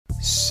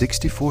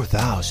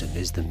64,000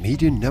 is the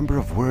median number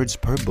of words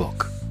per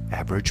book.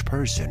 Average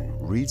person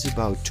reads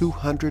about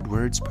 200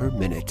 words per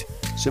minute.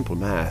 Simple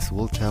math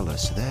will tell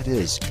us that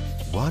is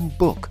one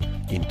book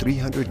in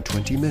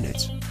 320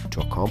 minutes.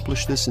 To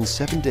accomplish this in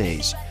 7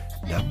 days,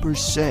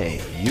 numbers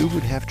say you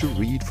would have to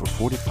read for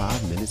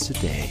 45 minutes a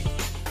day.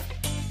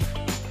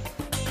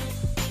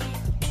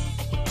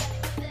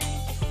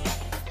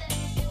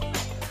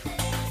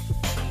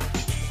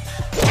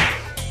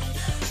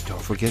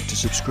 Don't forget to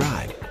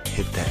subscribe.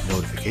 Hit that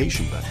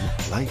notification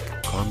button,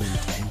 like, comment,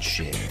 and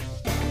share.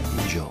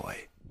 Enjoy.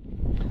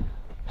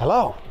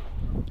 Hello,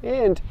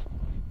 and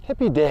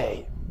happy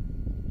day.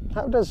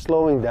 How does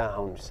slowing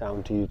down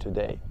sound to you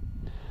today?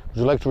 Would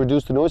you like to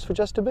reduce the noise for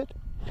just a bit?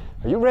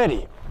 Are you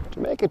ready to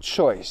make a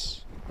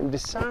choice and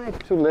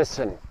decide to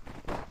listen?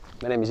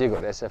 My name is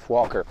Igor SF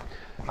Walker.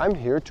 I'm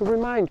here to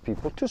remind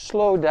people to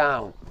slow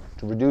down,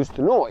 to reduce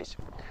the noise,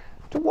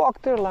 to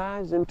walk their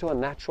lives into a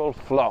natural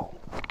flow.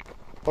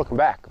 Welcome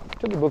back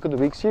to the Book of the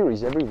Week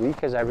series. Every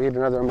week as I read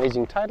another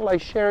amazing title, I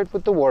share it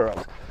with the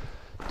world.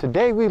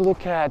 Today we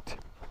look at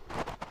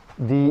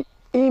The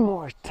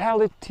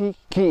Immortality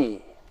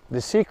Key,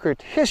 the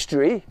secret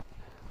history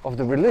of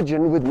the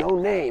religion with no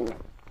name,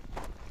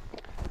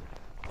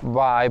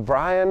 by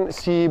Brian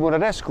C.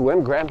 Muraresku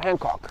and Graham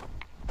Hancock.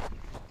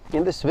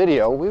 In this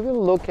video, we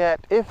will look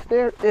at if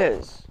there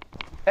is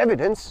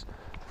evidence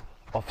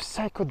of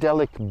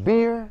psychedelic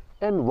beer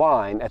and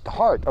wine at the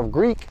heart of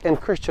Greek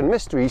and Christian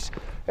mysteries,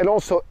 and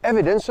also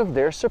evidence of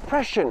their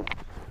suppression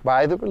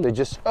by the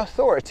religious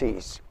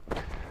authorities.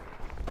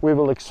 We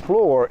will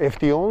explore if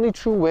the only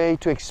true way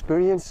to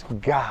experience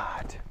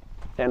God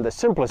and the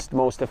simplest,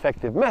 most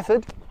effective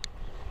method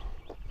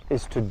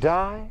is to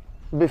die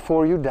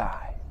before you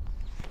die.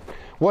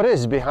 What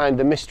is behind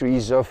the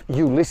mysteries of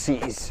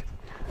Ulysses,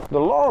 the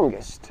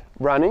longest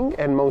running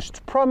and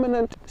most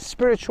prominent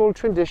spiritual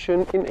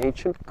tradition in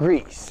ancient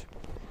Greece?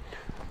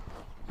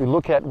 We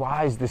look at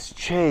why is this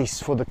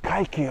chase for the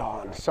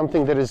Kykeon,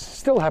 something that is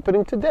still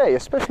happening today,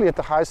 especially at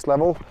the highest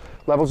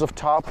levels of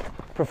top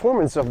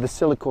performance of the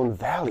Silicon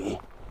Valley.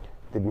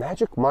 Did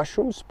magic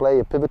mushrooms play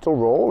a pivotal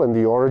role in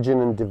the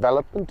origin and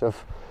development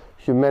of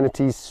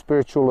humanity's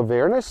spiritual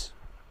awareness?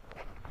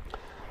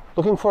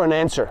 Looking for an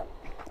answer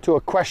to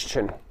a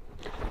question.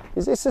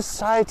 Is a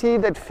society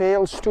that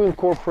fails to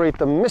incorporate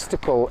the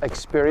mystical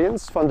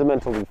experience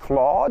fundamentally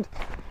flawed?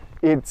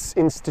 Its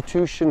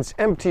institutions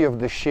empty of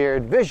the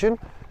shared vision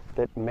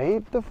that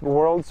made the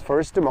world's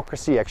first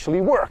democracy actually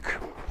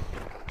work?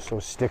 So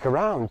stick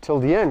around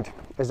till the end,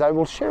 as I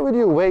will share with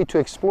you a way to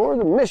explore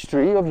the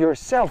mystery of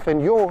yourself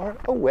and your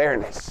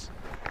awareness.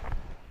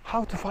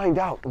 How to find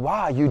out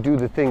why you do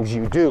the things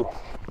you do.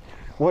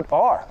 What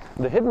are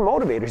the hidden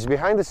motivators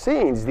behind the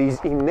scenes, these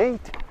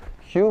innate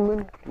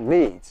human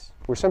needs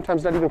we're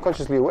sometimes not even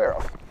consciously aware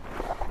of?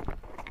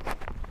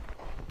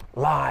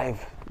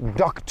 Live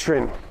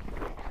doctrine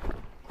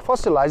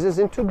fossilizes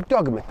into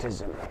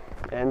dogmatism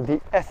and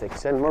the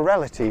ethics and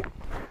morality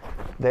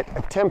that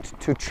attempt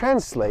to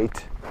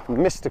translate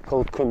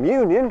mystical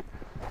communion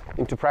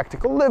into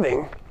practical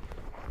living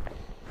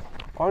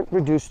aren't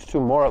reduced to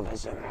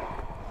moralism.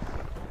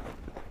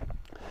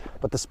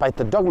 But despite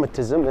the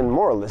dogmatism and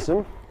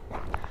moralism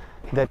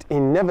that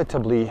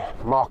inevitably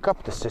mock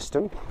up the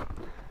system,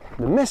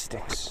 the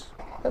mystics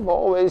have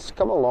always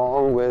come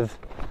along with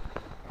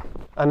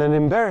an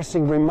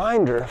embarrassing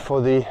reminder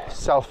for the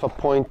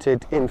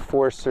self-appointed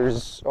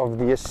enforcers of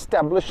the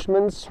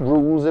establishment's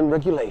rules and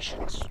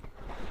regulations.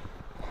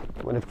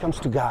 When it comes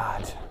to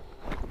God,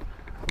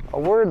 a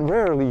word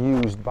rarely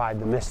used by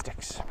the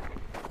mystics,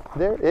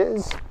 there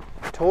is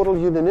total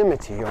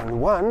unanimity on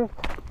one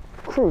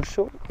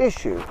crucial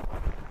issue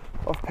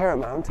of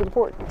paramount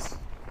importance.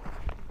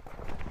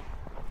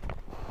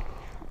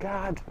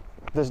 God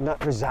does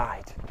not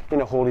reside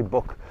in a holy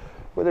book,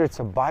 whether it's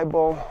a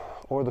Bible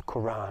or the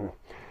Quran.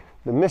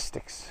 The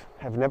mystics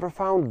have never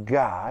found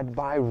God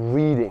by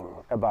reading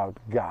about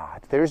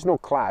God. There is no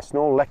class,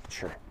 no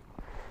lecture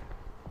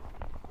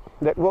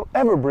that will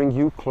ever bring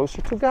you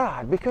closer to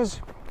God, because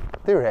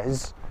there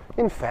is,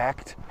 in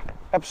fact,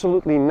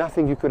 absolutely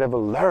nothing you could ever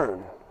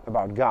learn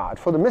about God.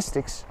 For the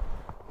mystics,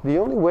 the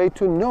only way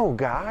to know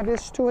God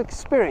is to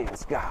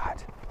experience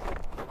God.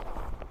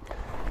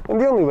 And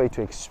the only way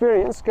to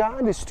experience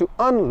God is to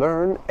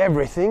unlearn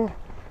everything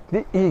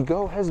the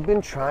ego has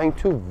been trying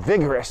to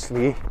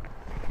vigorously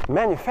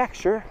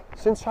manufacture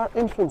since our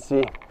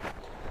infancy.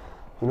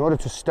 In order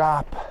to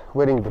stop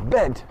wetting the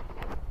bed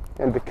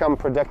and become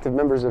productive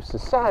members of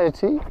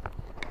society,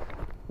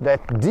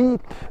 that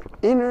deep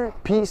inner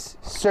peace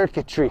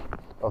circuitry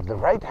of the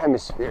right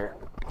hemisphere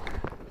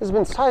has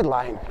been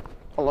sidelined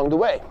along the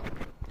way.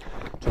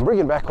 To bring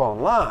it back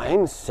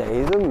online,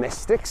 say the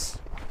mystics,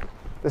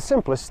 the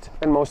simplest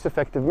and most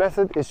effective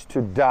method is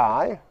to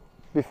die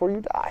before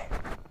you die.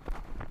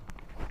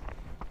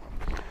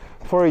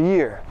 For a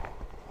year,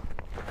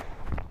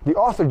 the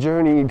author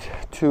journeyed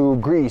to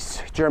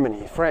Greece,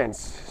 Germany, France,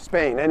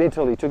 Spain, and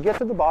Italy to get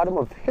to the bottom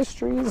of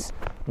history's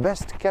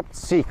best-kept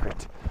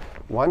secret,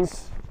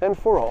 once and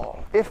for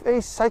all, if a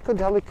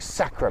psychedelic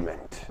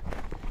sacrament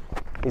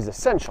is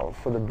essential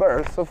for the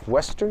birth of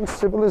Western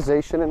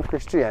civilization and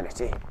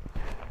Christianity,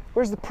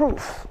 where's the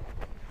proof?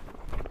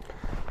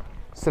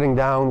 Sitting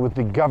down with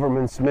the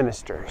government's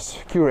ministers,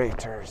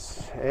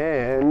 curators,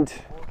 and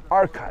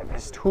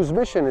archivists whose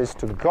mission is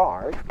to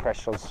guard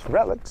precious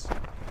relics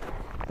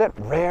that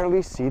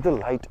rarely see the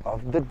light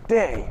of the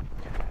day,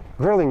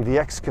 grilling the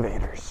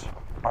excavators,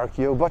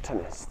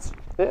 archaeobotanists,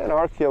 and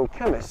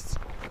archaeochemists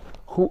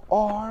who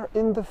are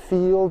in the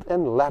field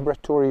and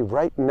laboratory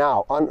right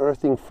now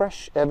unearthing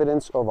fresh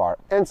evidence of our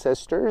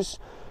ancestors'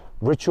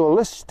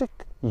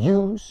 ritualistic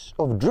use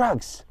of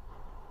drugs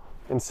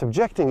and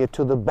subjecting it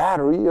to the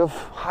battery of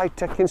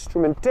high-tech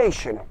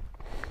instrumentation,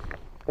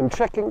 and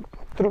trekking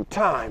through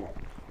time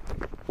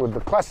with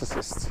the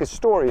classicists,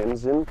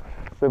 historians, and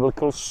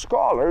biblical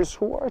scholars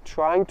who are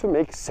trying to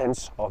make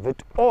sense of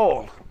it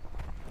all.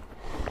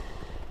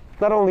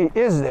 Not only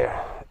is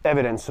there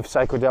evidence of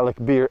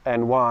psychedelic beer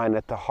and wine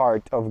at the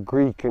heart of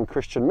Greek and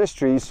Christian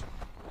mysteries,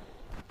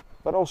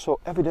 but also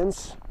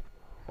evidence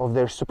of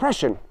their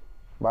suppression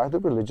by the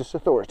religious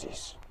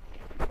authorities.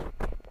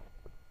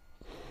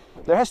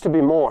 There has to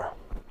be more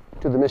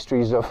to the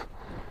mysteries of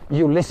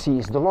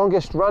Ulysses, the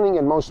longest running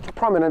and most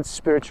prominent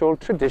spiritual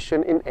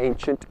tradition in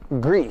ancient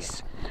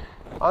Greece.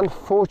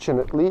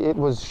 Unfortunately, it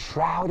was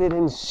shrouded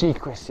in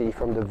secrecy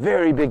from the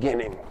very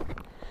beginning,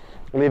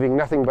 leaving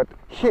nothing but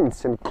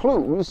hints and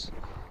clues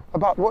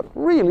about what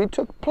really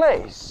took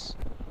place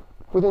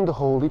within the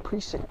holy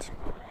precinct.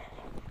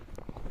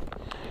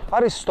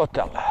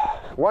 Aristotle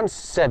once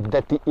said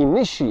that the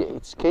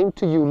initiates came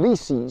to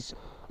Ulysses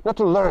not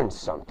to learn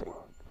something,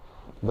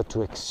 but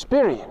to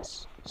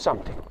experience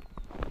something.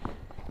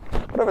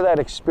 Whatever that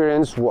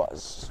experience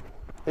was,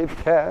 it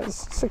has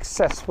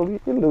successfully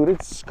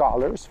eluded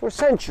scholars for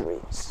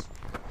centuries.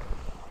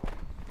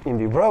 In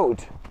the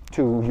road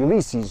to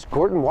Ulysses,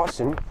 Gordon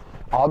Wasson,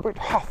 Albert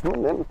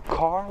Hoffman, and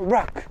Karl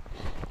Ruck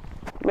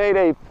made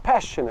a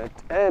passionate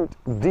and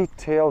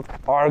detailed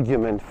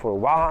argument for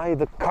why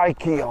the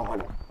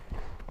kykeon,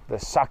 the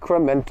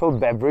sacramental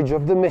beverage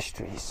of the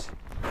mysteries,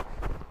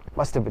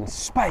 must have been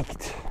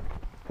spiked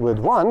with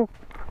one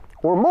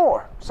or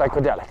more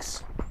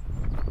psychedelics.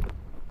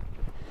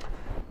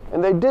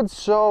 And they did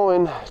so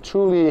in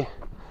truly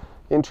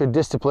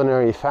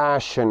interdisciplinary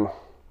fashion,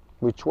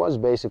 which was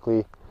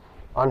basically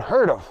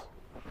unheard of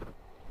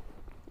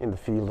in the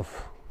field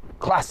of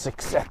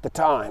classics at the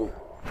time.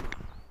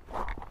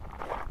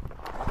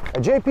 A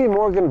J.P.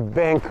 Morgan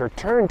banker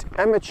turned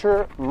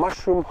amateur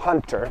mushroom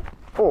hunter,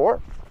 or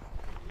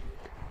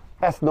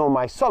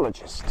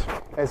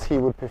ethnomycologist, as he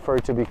would prefer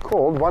to be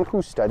called, one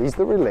who studies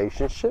the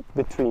relationship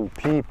between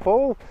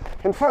people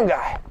and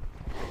fungi.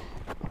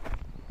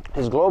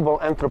 His global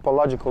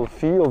anthropological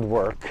field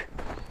work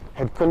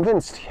had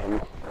convinced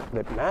him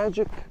that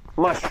magic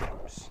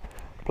mushrooms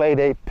played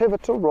a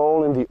pivotal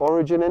role in the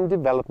origin and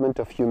development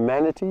of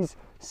humanity's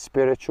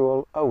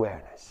spiritual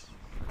awareness.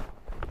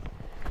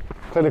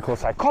 Clinical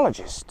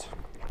psychologist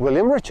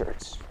William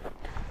Richards,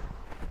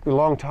 a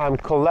longtime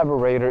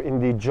collaborator in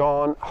the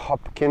Johns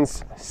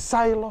Hopkins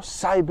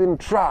psilocybin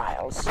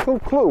trials,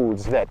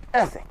 concludes that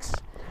ethics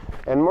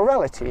and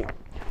morality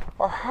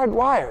are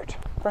hardwired,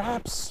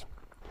 perhaps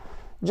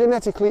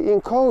genetically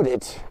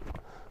encoded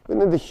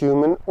within the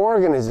human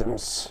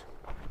organisms.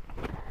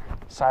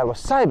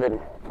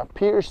 Psilocybin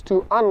appears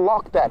to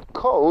unlock that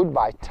code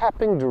by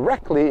tapping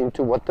directly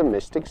into what the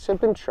mystics have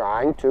been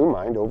trying to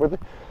mind over the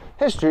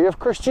history of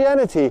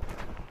Christianity,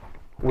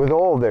 with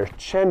all their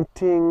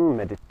chanting,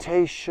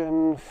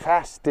 meditation,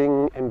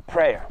 fasting, and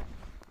prayer.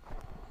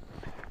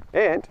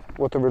 And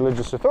what the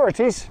religious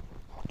authorities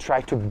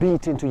try to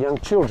beat into young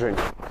children,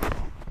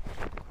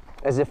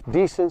 as if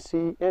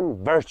decency and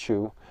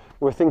virtue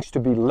were things to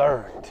be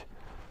learned,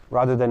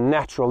 rather than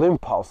natural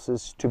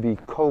impulses to be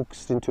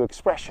coaxed into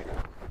expression.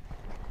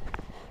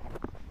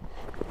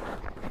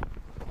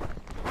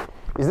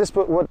 Is this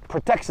what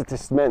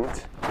Praxeteles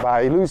meant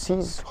by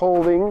Ulysses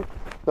holding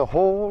the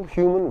whole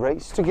human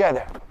race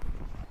together?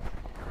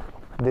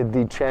 Did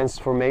the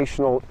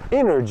transformational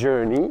inner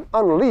journey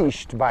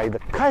unleashed by the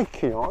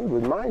kykeon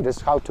remind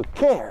us how to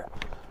care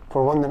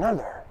for one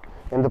another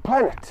and the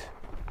planet?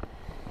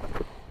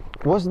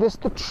 Was this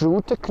the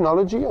true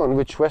technology on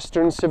which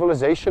Western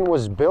civilization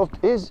was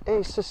built? Is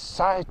a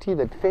society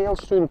that fails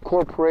to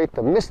incorporate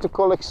the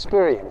mystical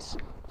experience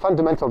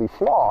fundamentally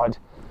flawed,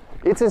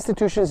 its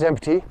institutions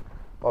empty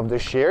of the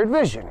shared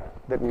vision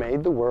that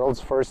made the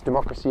world's first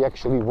democracy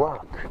actually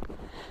work?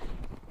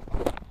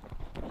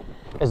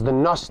 As the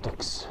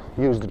Gnostics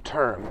used the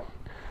term,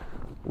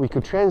 we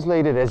could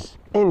translate it as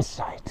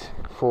insight,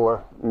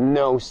 for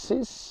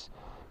gnosis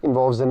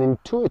involves an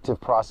intuitive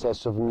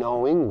process of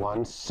knowing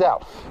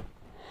oneself.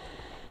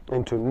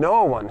 And to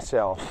know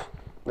oneself,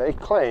 they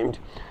claimed,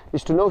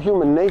 is to know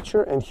human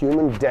nature and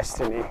human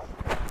destiny.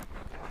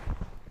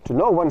 To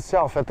know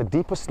oneself at the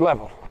deepest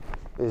level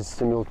is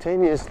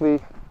simultaneously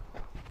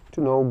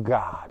to know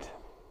God.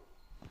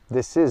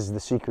 This is the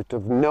secret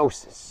of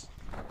gnosis.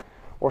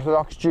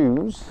 Orthodox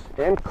Jews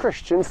and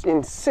Christians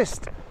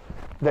insist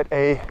that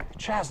a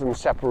chasm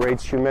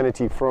separates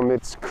humanity from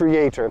its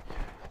creator.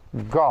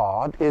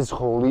 God is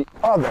wholly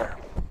other.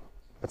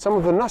 But some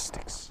of the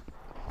Gnostics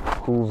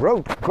who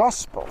wrote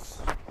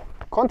Gospels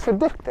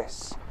contradict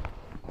this.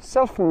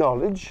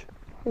 Self-knowledge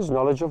is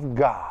knowledge of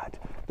God.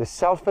 The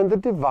self and the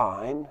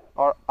divine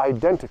are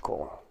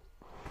identical.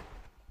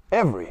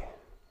 Every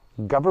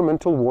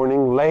governmental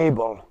warning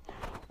label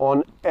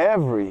on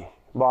every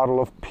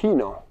bottle of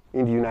Pinot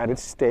in the United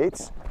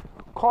States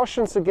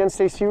cautions against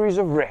a series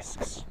of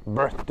risks: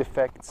 birth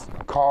defects,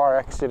 car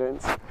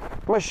accidents,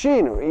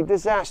 machinery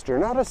disaster.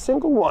 Not a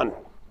single one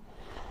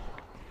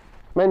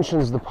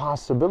mentions the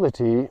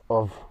possibility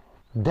of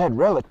dead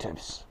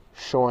relatives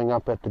showing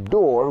up at the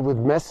door with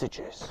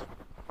messages.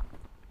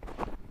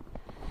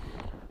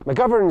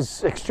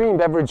 McGovern's extreme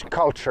beverage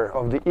culture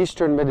of the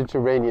Eastern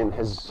Mediterranean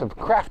have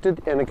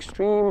crafted an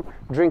extreme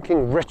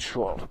drinking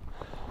ritual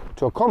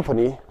to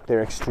accompany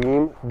their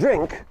extreme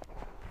drink,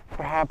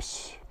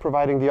 perhaps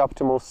providing the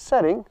optimal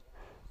setting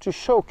to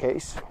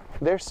showcase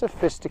their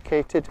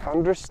sophisticated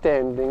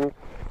understanding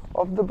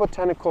of the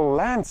botanical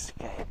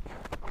landscape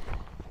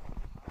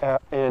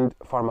and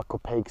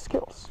pharmacopoeic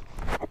skills.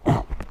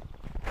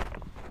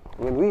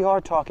 When we are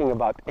talking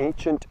about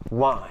ancient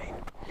wine,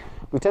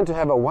 we tend to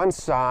have a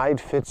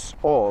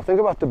one-size-fits-all. Think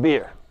about the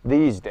beer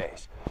these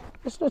days.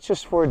 It's not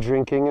just for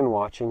drinking and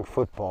watching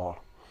football.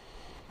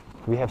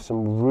 We have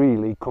some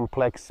really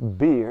complex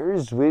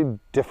beers with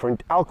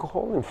different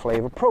alcohol and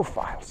flavor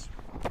profiles.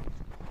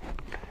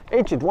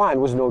 Ancient wine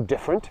was no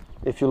different.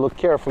 If you look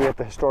carefully at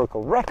the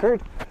historical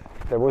record,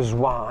 there was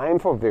wine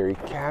for very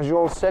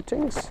casual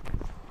settings,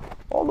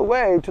 all the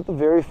way to the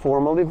very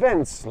formal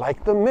events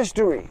like the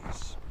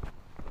mysteries.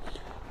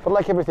 But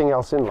like everything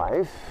else in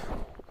life,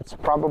 it's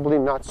probably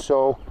not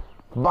so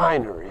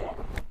binary.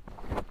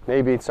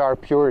 Maybe it's our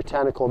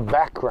puritanical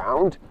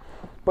background,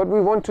 but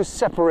we want to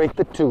separate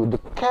the two, the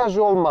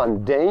casual,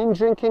 mundane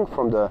drinking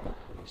from the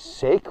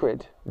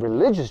sacred,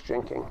 religious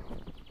drinking.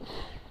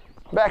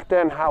 Back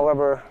then,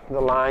 however, the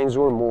lines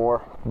were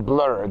more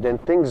blurred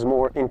and things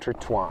more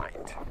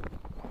intertwined.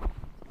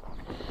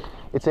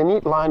 It's a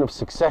neat line of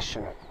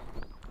succession.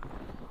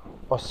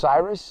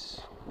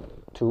 Osiris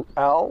to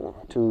El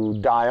to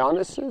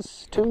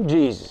Dionysus to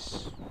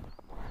Jesus.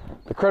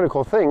 The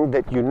critical thing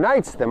that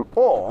unites them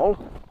all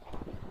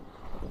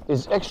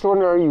is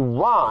extraordinary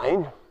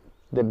wine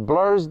that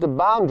blurs the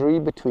boundary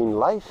between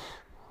life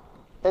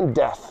and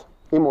death,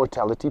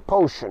 immortality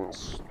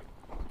potions.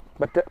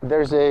 But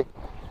there's a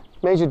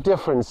major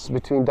difference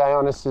between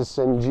Dionysus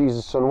and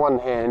Jesus on one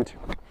hand,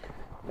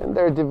 and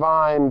their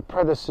divine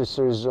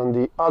predecessors on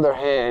the other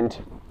hand,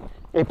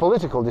 a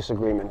political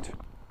disagreement.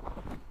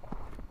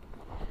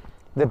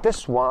 That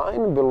this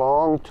wine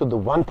belonged to the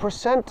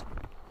 1%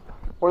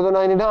 or the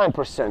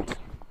 99%?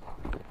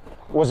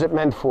 Was it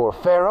meant for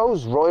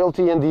pharaohs,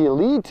 royalty, and the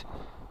elite?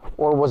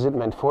 Or was it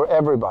meant for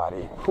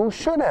everybody who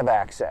should have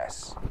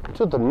access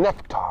to the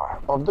nectar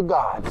of the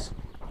gods?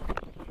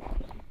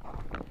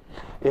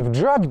 If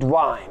drugged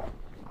wine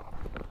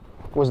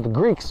was the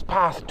Greeks'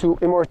 path to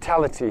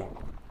immortality,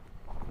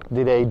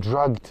 did a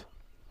drugged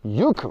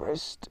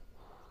Eucharist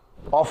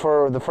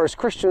offer the first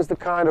Christians the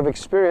kind of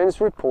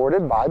experience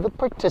reported by the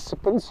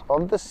participants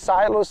of the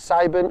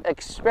psilocybin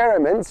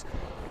experiments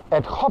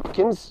at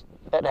Hopkins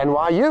at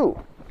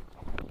NYU?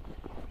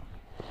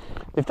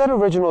 If that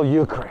original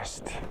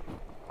Eucharist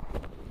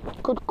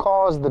could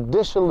cause the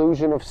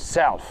dissolution of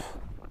self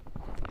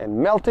and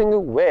melting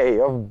away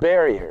of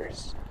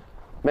barriers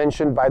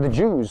mentioned by the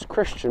Jews,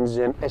 Christians,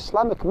 and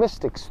Islamic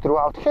mystics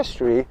throughout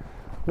history,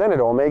 then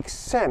it all makes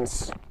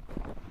sense.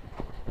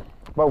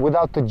 But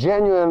without the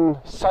genuine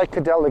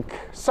psychedelic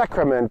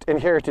sacrament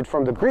inherited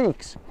from the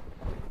Greeks,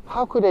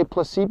 how could a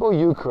placebo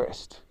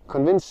Eucharist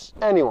convince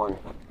anyone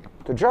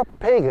to drop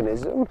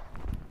paganism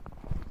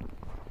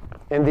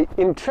and the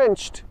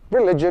entrenched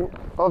religion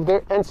of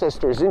their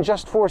ancestors in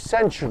just 4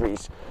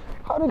 centuries?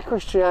 How did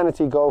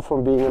Christianity go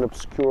from being an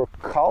obscure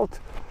cult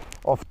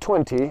of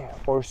 20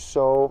 or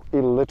so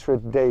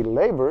illiterate day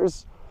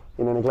laborers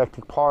in a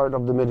neglected part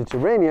of the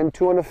Mediterranean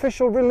to an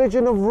official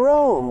religion of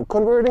Rome,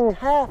 converting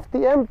half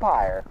the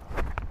empire,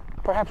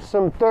 perhaps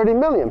some 30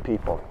 million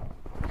people?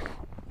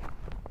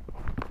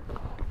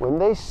 When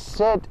they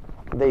said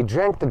they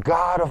drank the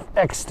god of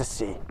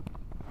ecstasy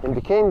and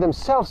became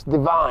themselves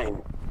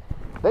divine,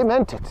 they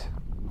meant it.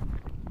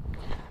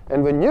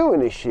 And when new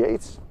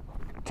initiates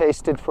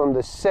tasted from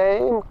the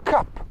same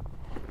cup,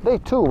 they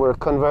too were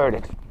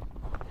converted.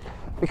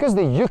 Because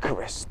the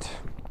Eucharist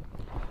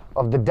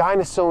of the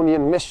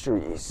Dionysian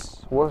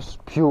mysteries was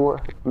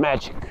pure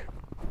magic.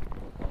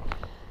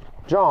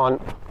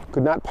 John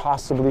could not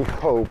possibly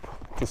hope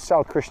to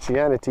sell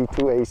Christianity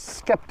to a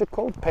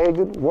skeptical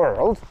pagan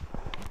world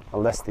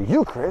unless the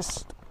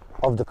Eucharist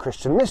of the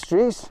Christian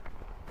mysteries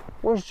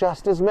was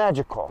just as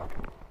magical.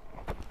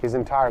 His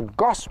entire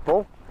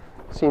gospel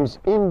seems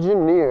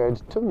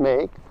engineered to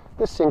make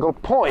the single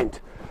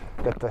point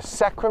that the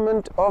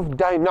sacrament of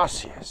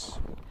Dionysius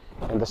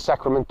and the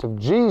sacrament of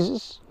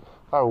Jesus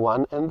are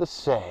one and the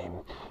same.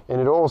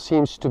 And it all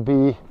seems to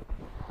be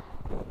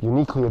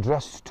uniquely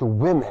addressed to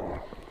women.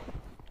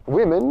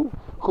 Women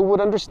who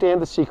would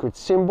understand the secret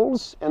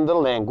symbols and the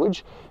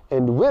language,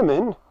 and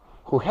women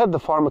who had the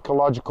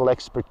pharmacological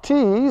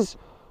expertise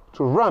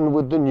to run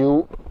with the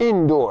new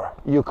indoor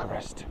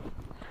Eucharist.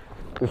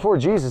 Before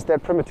Jesus,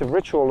 that primitive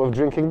ritual of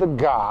drinking the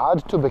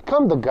God to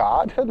become the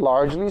God had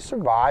largely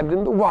survived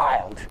in the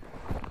wild.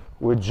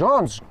 With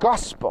John's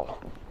Gospel,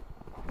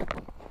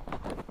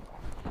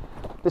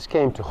 this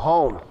came to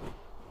home,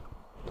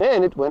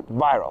 and it went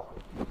viral.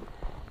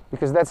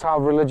 Because that's how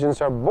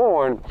religions are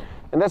born,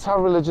 and that's how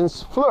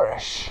religions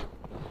flourish,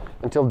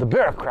 until the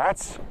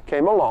bureaucrats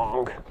came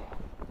along.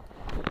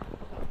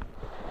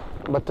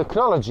 But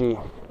technology,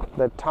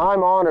 that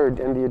time-honored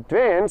and the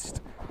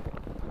advanced,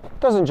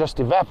 doesn't just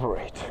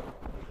evaporate.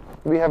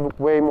 We have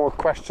way more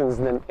questions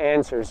than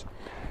answers.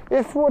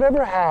 If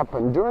whatever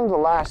happened during the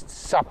Last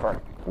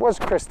Supper was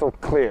crystal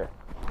clear,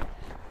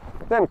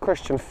 then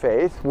Christian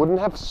faith wouldn't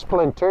have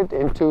splintered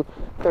into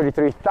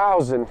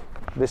 33,000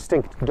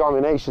 distinct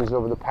dominations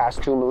over the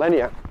past 2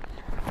 millennia.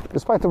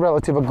 Despite the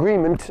relative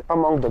agreement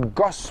among the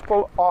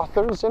Gospel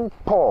authors and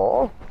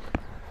Paul,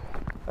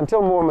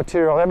 until more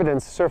material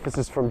evidence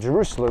surfaces from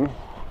Jerusalem,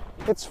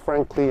 it's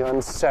frankly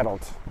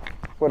unsettled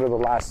whether the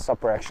Last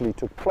Supper actually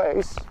took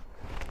place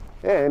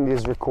and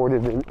is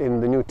recorded in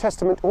the New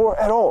Testament or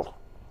at all.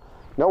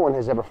 No one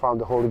has ever found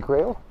the Holy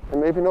Grail,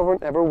 and maybe no one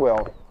ever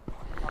will.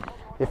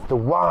 If the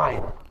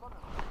wine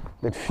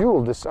that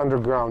fueled this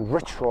underground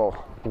ritual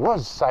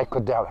was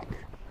psychedelic,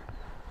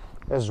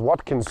 as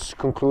Watkins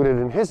concluded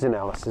in his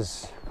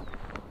analysis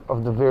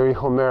of the very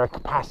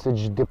Homeric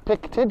passage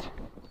depicted,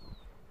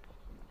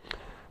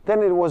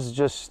 then it was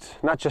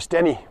not just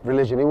any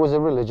religion, it was a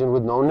religion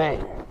with no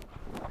name.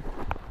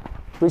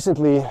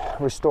 Recently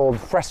restored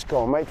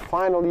fresco might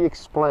finally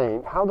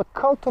explain how the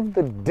cult of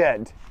the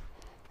dead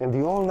and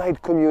the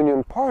all-night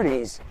communion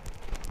parties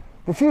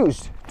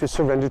refused to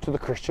surrender to the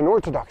Christian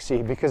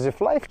orthodoxy, because if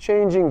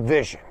life-changing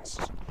visions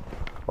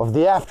of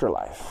the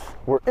afterlife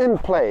were in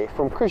play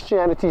from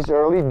Christianity's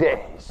early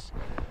days,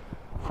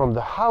 from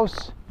the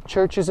house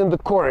churches in the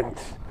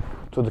Corinth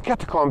to the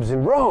catacombs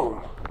in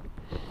Rome,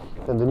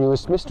 then the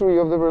newest mystery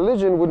of the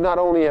religion would not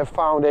only have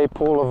found a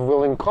pool of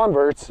willing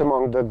converts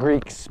among the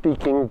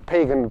Greek-speaking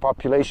pagan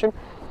population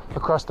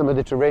across the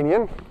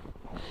Mediterranean,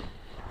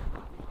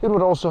 it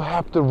would also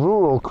have the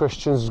rural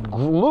Christians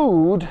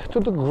glued to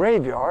the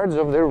graveyards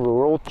of their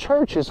rural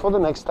churches for the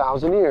next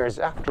 1,000 years.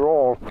 After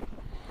all,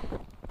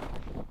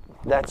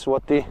 that's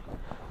what the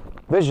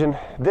vision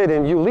did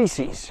in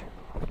Ulysses.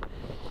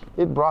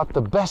 It brought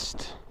the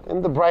best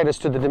and the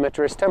brightest to the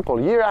Demetrius temple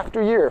year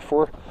after year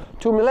for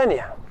 2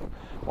 millennia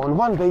on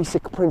one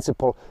basic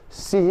principle: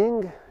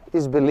 seeing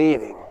is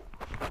believing.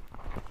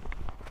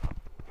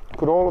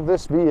 Could all of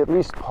this be at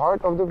least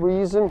part of the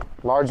reason,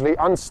 largely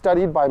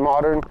unstudied by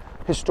modern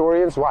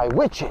historians, why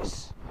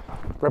witches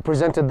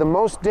represented the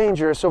most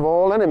dangerous of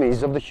all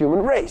enemies of the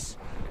human race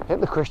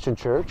and the Christian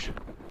church?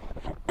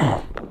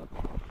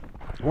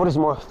 What is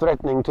more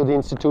threatening to the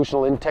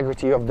institutional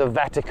integrity of the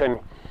Vatican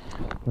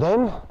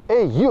than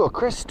a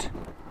Eucharist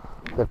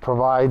that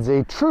provides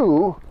a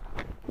true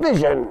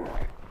vision?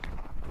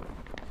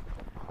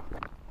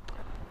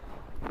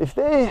 If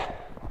they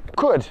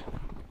could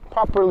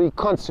properly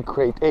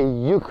consecrate a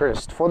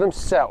Eucharist for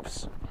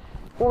themselves,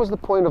 what was the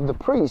point of the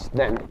priest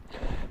then?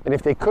 And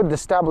if they could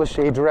establish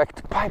a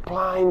direct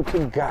pipeline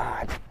to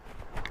God,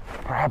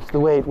 perhaps the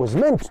way it was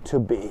meant to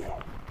be,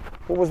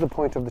 what was the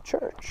point of the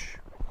church?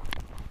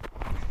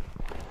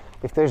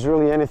 If there's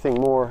really anything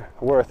more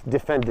worth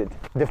defending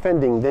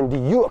than the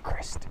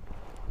Eucharist,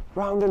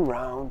 round and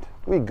round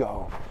we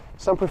go.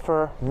 Some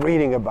prefer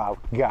reading about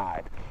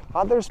God.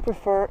 Others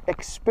prefer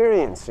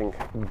experiencing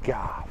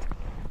God.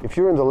 If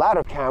you're in the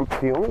latter camp,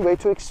 the only way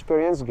to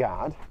experience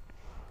God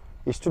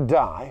is to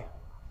die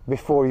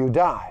before you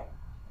die.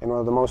 And one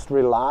of the most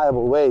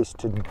reliable ways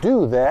to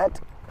do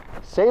that,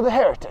 say the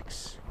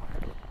heretics,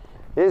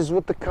 is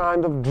with the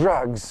kind of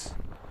drugs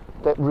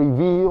that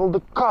reveal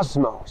the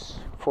cosmos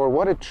for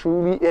what it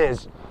truly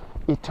is: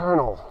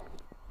 eternal,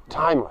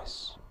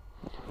 timeless.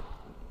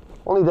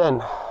 Only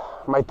then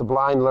might the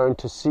blind learn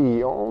to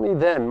see. Only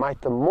then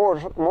might the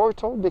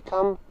mortal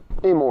become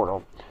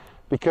immortal,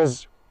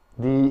 because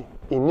the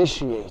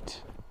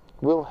initiate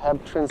will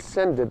have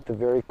transcended the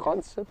very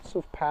concepts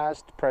of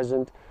past,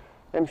 present,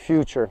 and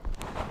future,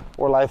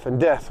 or life and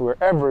death, where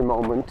every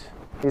moment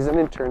is an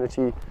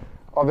eternity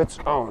of its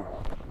own,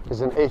 as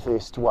an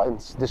atheist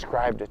once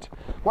described it.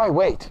 Why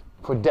wait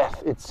for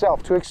death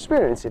itself to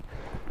experience it?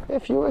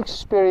 If you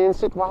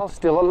experience it while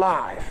still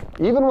alive,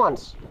 even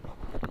once,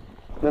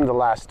 then the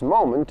last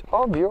moment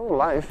of your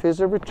life is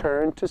a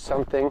return to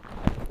something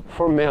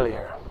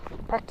familiar.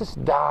 Practice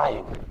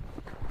dying.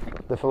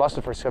 The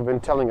philosophers have been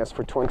telling us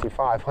for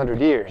 2,500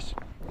 years,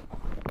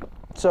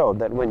 so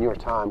that when your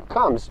time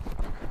comes,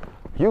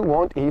 you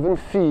won't even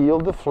feel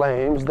the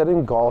flames that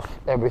engulf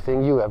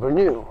everything you ever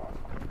knew.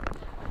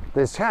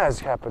 This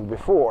has happened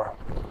before.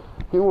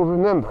 You will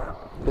remember,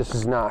 this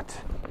is not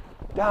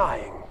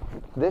dying.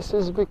 This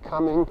is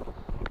becoming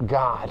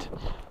God.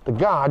 The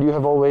God you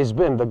have always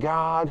been, the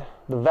God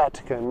the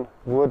Vatican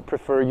would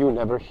prefer you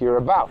never hear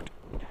about.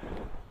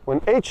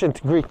 When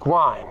ancient Greek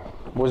wine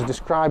was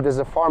described as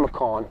a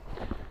pharmakon,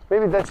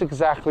 maybe that's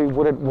exactly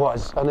what it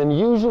was, an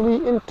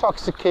unusually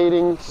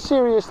intoxicating,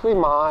 seriously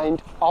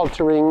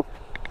mind-altering,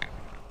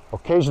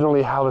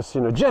 occasionally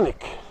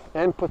hallucinogenic,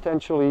 and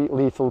potentially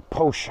lethal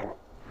potion.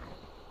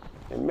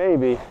 And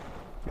maybe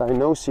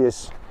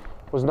Dionysius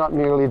was not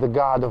merely the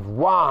god of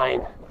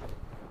wine,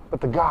 but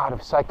the god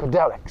of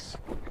psychedelics.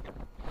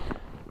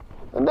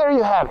 And there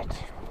you have it.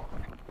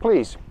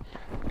 Please,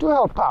 do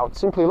help out.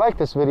 Simply like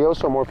this video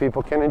so more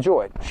people can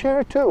enjoy it.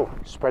 Share it too.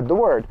 Spread the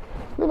word.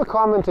 Leave a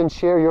comment and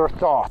share your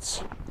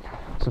thoughts.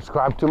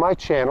 Subscribe to my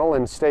channel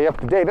and stay up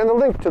to date. And the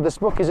link to this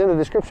book is in the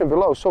description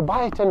below, so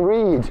buy it and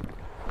read.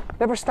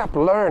 Never stop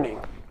learning,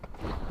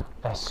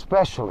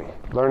 especially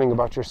learning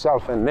about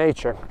yourself and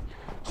nature.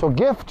 So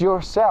gift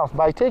yourself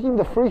by taking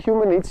the free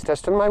human needs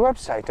test on my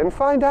website and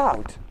find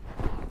out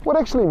what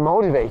actually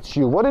motivates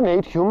you, what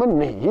innate human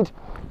need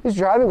is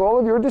driving all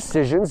of your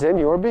decisions and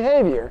your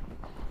behavior.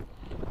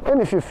 And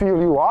if you feel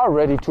you are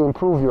ready to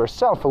improve your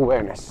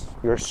self-awareness,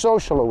 your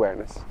social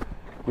awareness,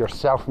 your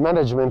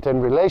self-management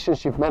and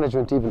relationship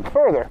management even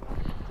further,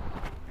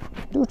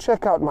 do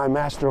check out my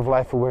Master of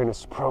Life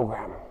Awareness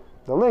program.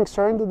 The links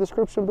are in the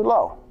description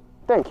below.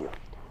 Thank you.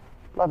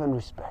 Love and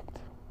respect.